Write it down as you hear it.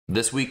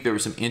This week there were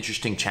some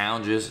interesting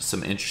challenges,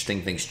 some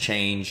interesting things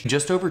changed.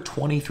 Just over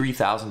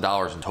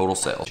 $23,000 in total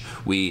sales.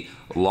 We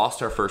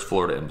lost our first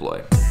Florida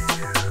employee. Woo!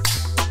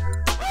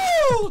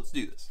 Let's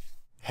do this.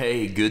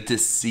 Hey, good to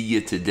see you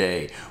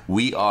today.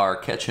 We are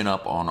catching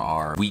up on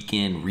our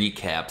weekend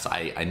recaps.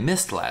 I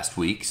missed last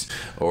week's,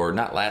 or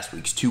not last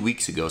week's, 2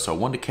 weeks ago, so I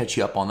wanted to catch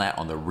you up on that,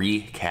 on the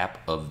recap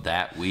of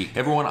that week.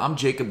 Everyone, I'm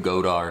Jacob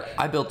Godar.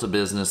 I built a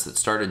business that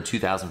started in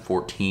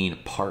 2014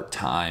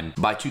 part-time.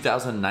 By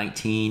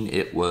 2019,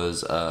 it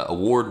was an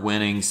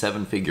award-winning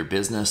 7-figure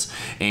business,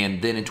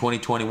 and then in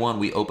 2021,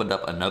 we opened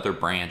up another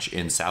branch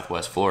in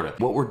Southwest Florida.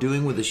 What we're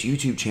doing with this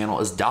YouTube channel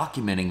is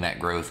documenting that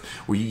growth.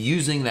 We're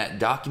using that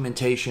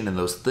documentation and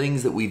those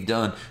things that we've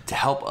done to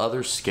help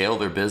others scale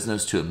their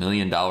business to $1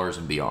 million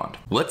and beyond.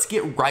 Let's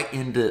get right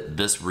into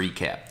this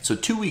recap. So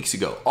 2 weeks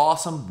ago,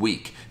 awesome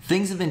week.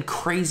 Things have been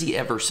crazy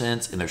ever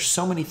since, and there's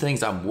so many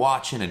things I'm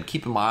watching and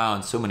keeping my eye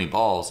on, so many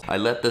balls. I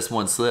let this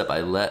one slip. I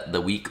let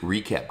the week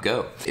recap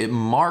go. It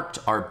marked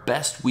our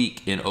best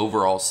week in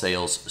overall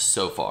sales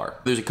so far.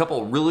 There's a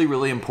couple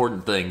really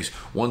important things.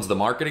 One's the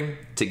marketing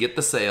to get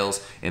the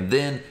sales, and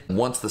then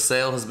once the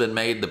sale has been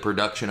made, the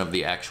production of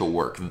the actual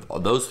work.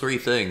 Those three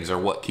things are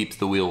what keeps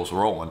the wheels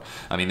rolling.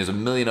 I mean, there's a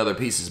million other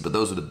pieces, but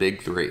those are the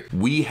big three.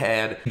 We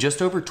had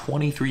just over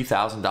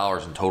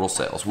 $23,000 in total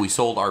sales. We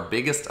sold our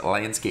biggest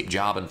landscape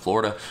job in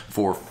Florida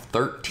for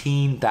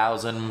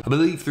 $13,000, I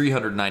believe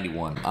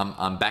 $391.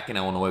 I'm back in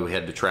Illinois. We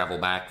had to travel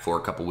back for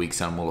a couple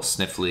weeks, and I'm a little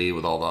sniffly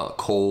with all the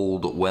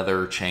cold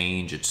weather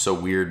change. It's so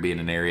weird being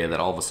in an area that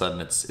all of a sudden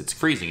it's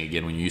freezing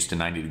again when you're used to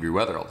 90-degree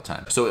weather all the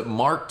time. So it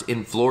marked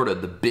in Florida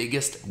the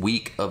biggest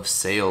week of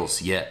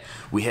sales yet.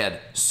 We had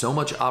so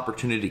much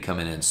opportunity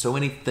coming in, so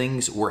many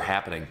things were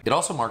happening. It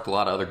also marked a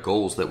lot of other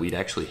goals that we'd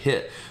actually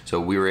hit.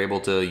 So we were able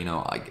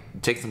to,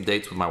 take some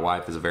dates with my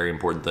wife is a very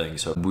important thing.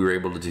 So we were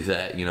able to do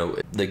that.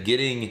 The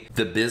getting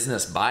the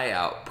business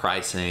buyout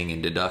pricing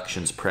and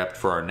deductions prepped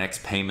for our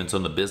next payments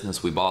on the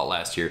business we bought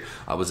last year,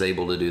 I was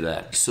able to do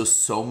that.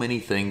 So many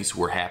things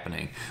were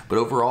happening. But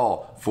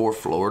overall, for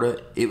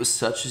Florida, it was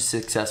such a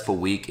successful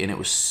week, and it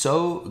was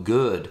so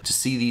good to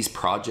see these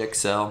projects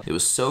sell. It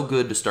was so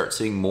good to start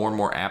seeing more and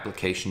more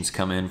applications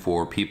come in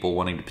for people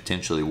wanting to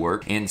potentially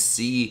work and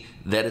see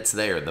that it's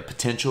there. The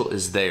potential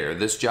is there.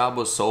 This job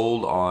was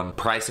sold on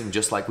pricing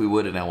just like we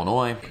would in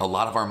Illinois. A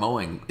lot of our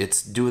mowing,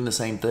 it's doing the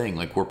same thing.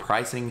 Like, we're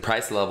pricing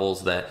price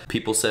levels that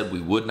people said we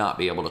would not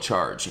be able to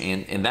charge.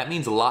 And that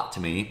means a lot to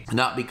me,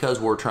 not because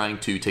we're trying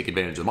to take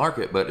advantage of the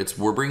market, but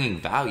we're bringing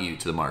value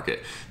to the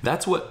market.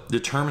 That's what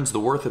determines the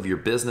worth of your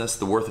business,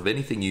 the worth of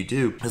anything you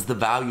do, is the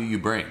value you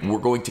bring. We're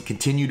going to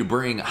continue to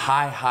bring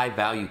high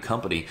value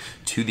company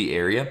to the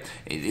area.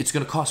 It's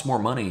going to cost more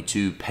money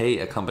to pay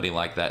a company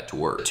like that to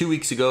work. 2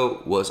 weeks ago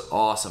was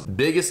awesome.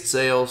 Biggest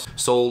sales,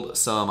 sold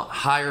some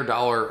higher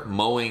dollar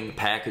mowing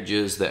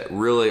packages that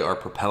really are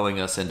propelling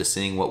us into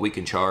seeing what we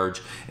can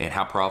charge and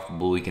how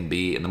profitable we can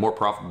be. And the more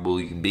profitable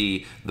you can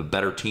be, the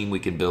better team we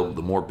can build,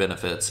 the more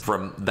benefits.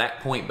 From that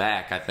point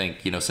back, I think,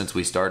 since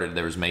we started,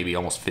 there was maybe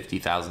almost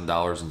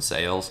 $50,000 in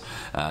sales.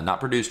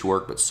 Not produced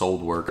work, but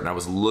sold work. And I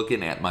was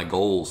looking at my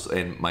goals,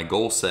 and my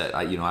goal set,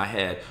 I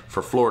had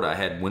for Florida, I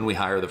had when we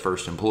hire the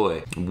first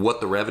employee, what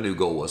the revenue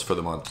goal was for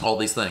the month, all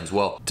these things.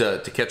 Well,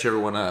 to catch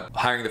everyone up,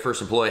 hiring the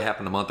first employee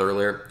happened a month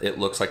earlier. It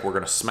looks like we're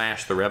going to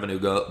smash the revenue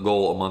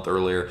goal a month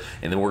earlier,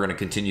 and then we're going to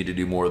continue to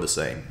do more of the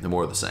same,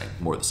 more of the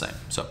same.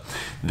 So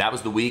that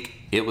was the week.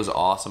 It was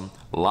awesome.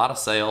 A lot of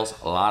sales,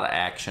 a lot of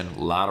action,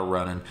 a lot of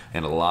running,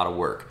 and a lot of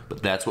work.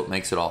 But that's what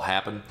makes it all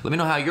happen. Let me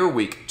know how your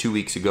week 2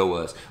 weeks ago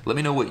was. Let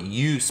me know what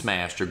you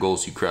smashed or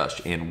goals you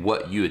crushed and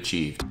what you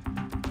achieved.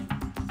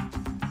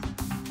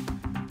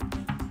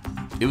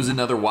 It was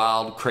another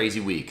wild, crazy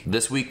week.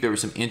 This week there were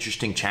some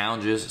interesting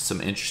challenges, some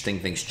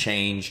interesting things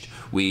changed.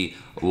 We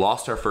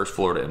lost our first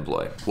Florida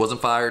employee.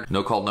 Wasn't fired,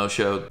 no call, no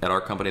show. At our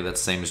company, that's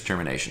the same as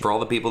termination. For all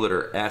the people that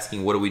are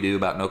asking, what do we do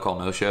about no call,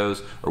 no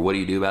shows, or what do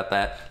you do about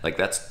that? Like,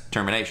 that's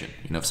termination.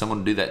 If someone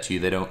would do that to you,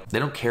 they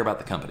don't care about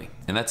the company.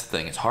 And that's the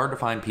thing. It's hard to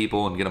find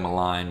people and get them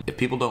aligned. If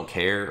people don't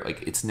care,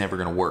 it's never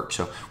gonna work.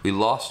 So we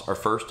lost our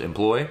first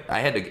employee. I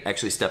had to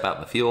actually step out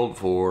in the field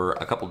for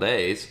a couple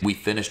days. We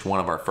finished one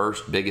of our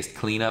first biggest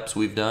cleanups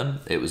we've done.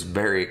 It was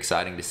very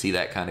exciting to see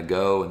that kind of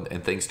go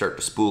and things start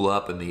to spool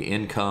up, and the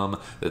income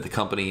that the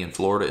company in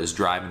Florida is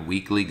driving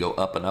weekly go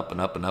up and up and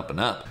up and up and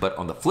up. But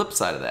on the flip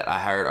side of that, I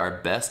hired our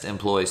best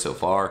employee so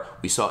far.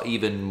 We saw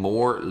even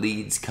more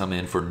leads come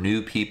in for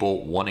new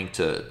people wanting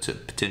to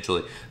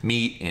potentially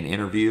meet and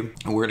interview.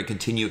 And we're going to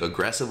continue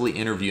aggressively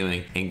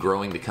interviewing and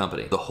growing the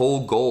company. The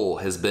whole goal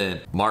has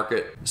been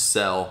market,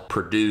 sell,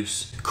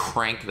 produce,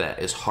 crank that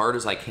as hard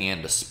as I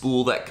can to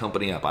spool that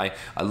company up. I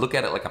look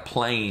at it like a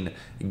plane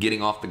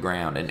getting off the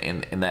ground,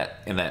 and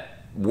that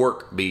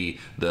work be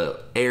the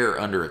air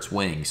under its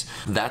wings.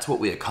 That's what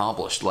we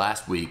accomplished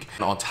last week.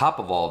 And on top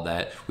of all of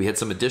that, we had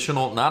some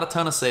additional, not a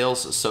ton of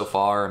sales so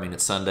far. I mean,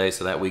 it's Sunday,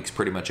 so that week's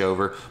pretty much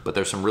over, but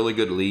there's some really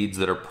good leads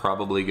that are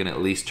probably gonna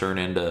at least turn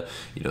into,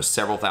 you know,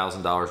 several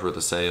 $1,000s worth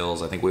of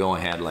sales. I think we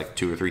only had like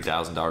 $2,000 or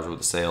 $3,000 worth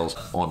of sales.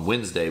 On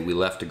Wednesday, we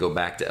left to go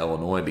back to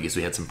Illinois because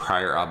we had some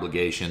prior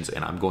obligations,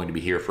 and I'm going to be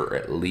here for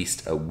at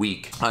least a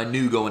week. I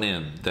knew going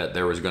in that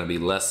there was gonna be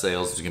less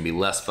sales, there's gonna be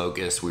less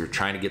focus. We were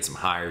trying to get some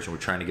hires and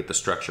we're trying to get the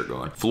structure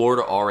going.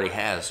 Florida already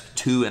has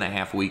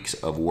 2.5 weeks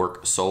of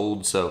work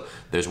sold, so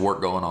there's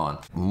work going on.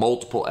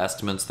 Multiple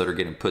estimates that are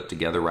getting put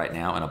together right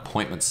now and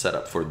appointments set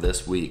up for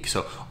this week.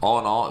 So all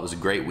in all, it was a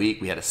great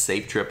week. We had a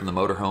safe trip in the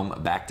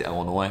motorhome back to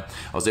Illinois.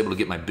 I was able to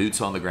get my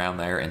boots on the ground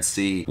there and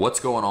see what's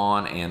going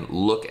on and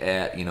look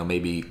at, you know,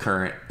 maybe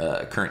current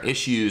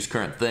issues,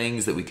 current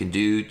things that we can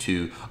do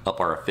to up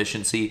our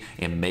efficiency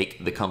and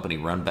make the company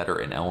run better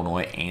in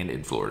Illinois and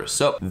in Florida.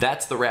 So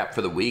that's the wrap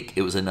for the week.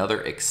 It was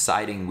another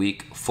exciting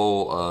week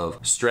full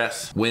of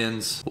stress,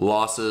 wins,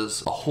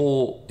 losses, a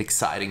whole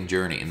exciting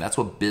journey. And that's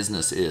what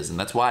business is. And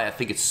that's why I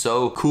think it's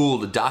so cool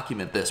to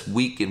document this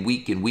week in,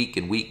 week in,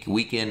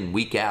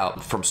 week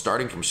out, from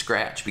starting from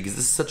scratch, because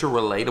this is such a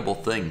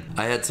relatable thing.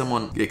 I had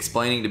someone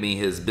explaining to me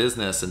his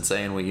business and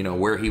saying, well, you know,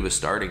 where he was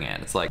starting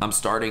at. It's like,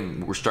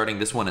 we're starting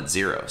this one at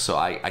zero. So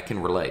I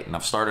can relate. And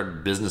I've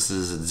started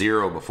businesses at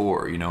zero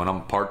before, you know, and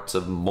I'm parts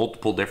of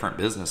multiple different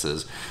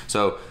businesses.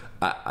 So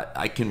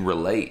I can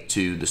relate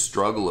to the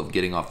struggle of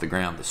getting off the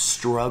ground, the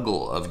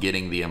struggle of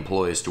getting the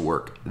employees to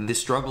work. The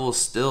struggle is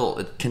still,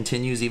 it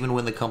continues even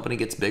when the company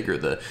gets bigger.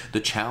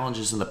 The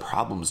challenges and the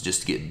problems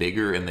just get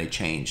bigger and they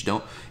change.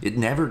 It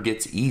never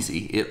gets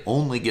easy. It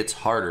only gets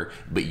harder,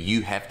 but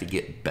you have to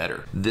get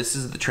better. This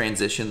is the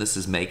transition this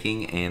is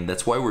making, and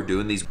that's why we're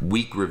doing these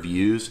week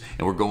reviews,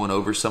 and we're going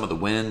over some of the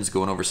wins,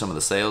 going over some of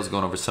the sales,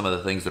 going over some of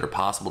the things that are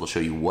possible to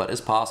show you what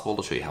is possible,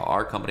 to show you how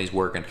our company's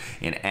working,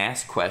 and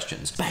ask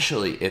questions,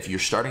 especially if you're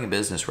starting a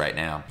business right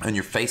now and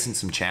you're facing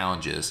some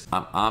challenges.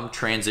 I'm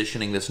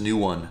transitioning this new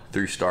one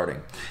through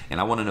starting, and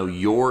I want to know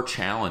your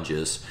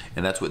challenges,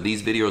 and that's what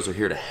these videos are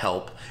here to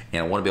help.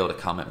 And I want to be able to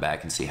comment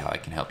back and see how I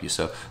can help you.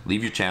 So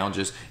leave your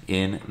challenges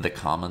in the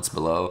comments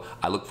below.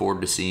 I look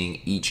forward to seeing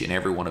each and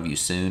every one of you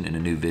soon in a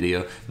new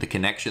video. The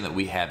connection that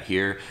we have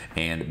here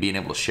and being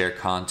able to share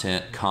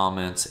content,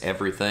 comments,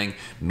 everything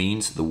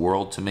means the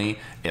world to me.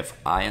 If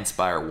I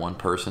inspire one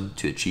person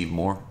to achieve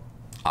more,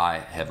 I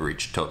have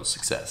reached total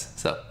success.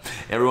 So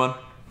everyone,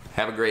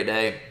 have a great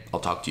day.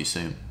 I'll talk to you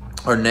soon.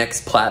 Our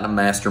next Platinum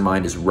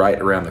Mastermind is right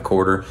around the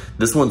corner.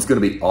 This one's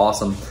gonna be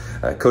awesome.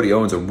 Cody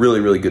Owens, a really,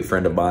 really good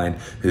friend of mine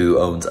who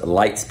owns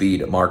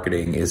Lightspeed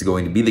Marketing, is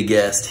going to be the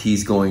guest.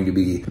 He's going to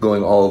be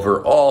going all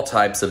over all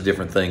types of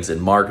different things in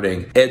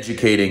marketing,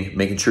 educating,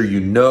 making sure you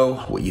know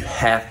what you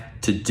have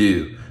to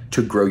do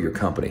to grow your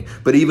company.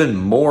 But even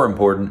more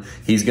important,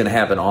 he's gonna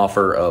have an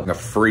offer of a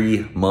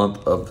free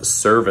month of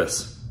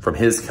service from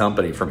his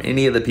company, from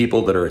any of the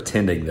people that are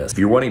attending this. If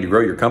you're wanting to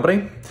grow your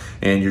company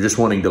and you're just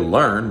wanting to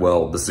learn,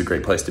 well, this is a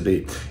great place to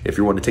be. If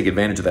you want to take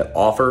advantage of that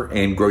offer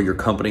and grow your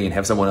company and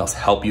have someone else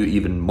help you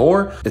even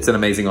more, it's an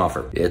amazing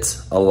offer.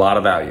 It's a lot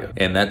of value.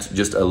 And that's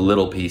just a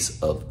little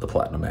piece of the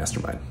Platinum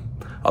Mastermind.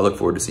 I look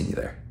forward to seeing you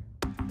there.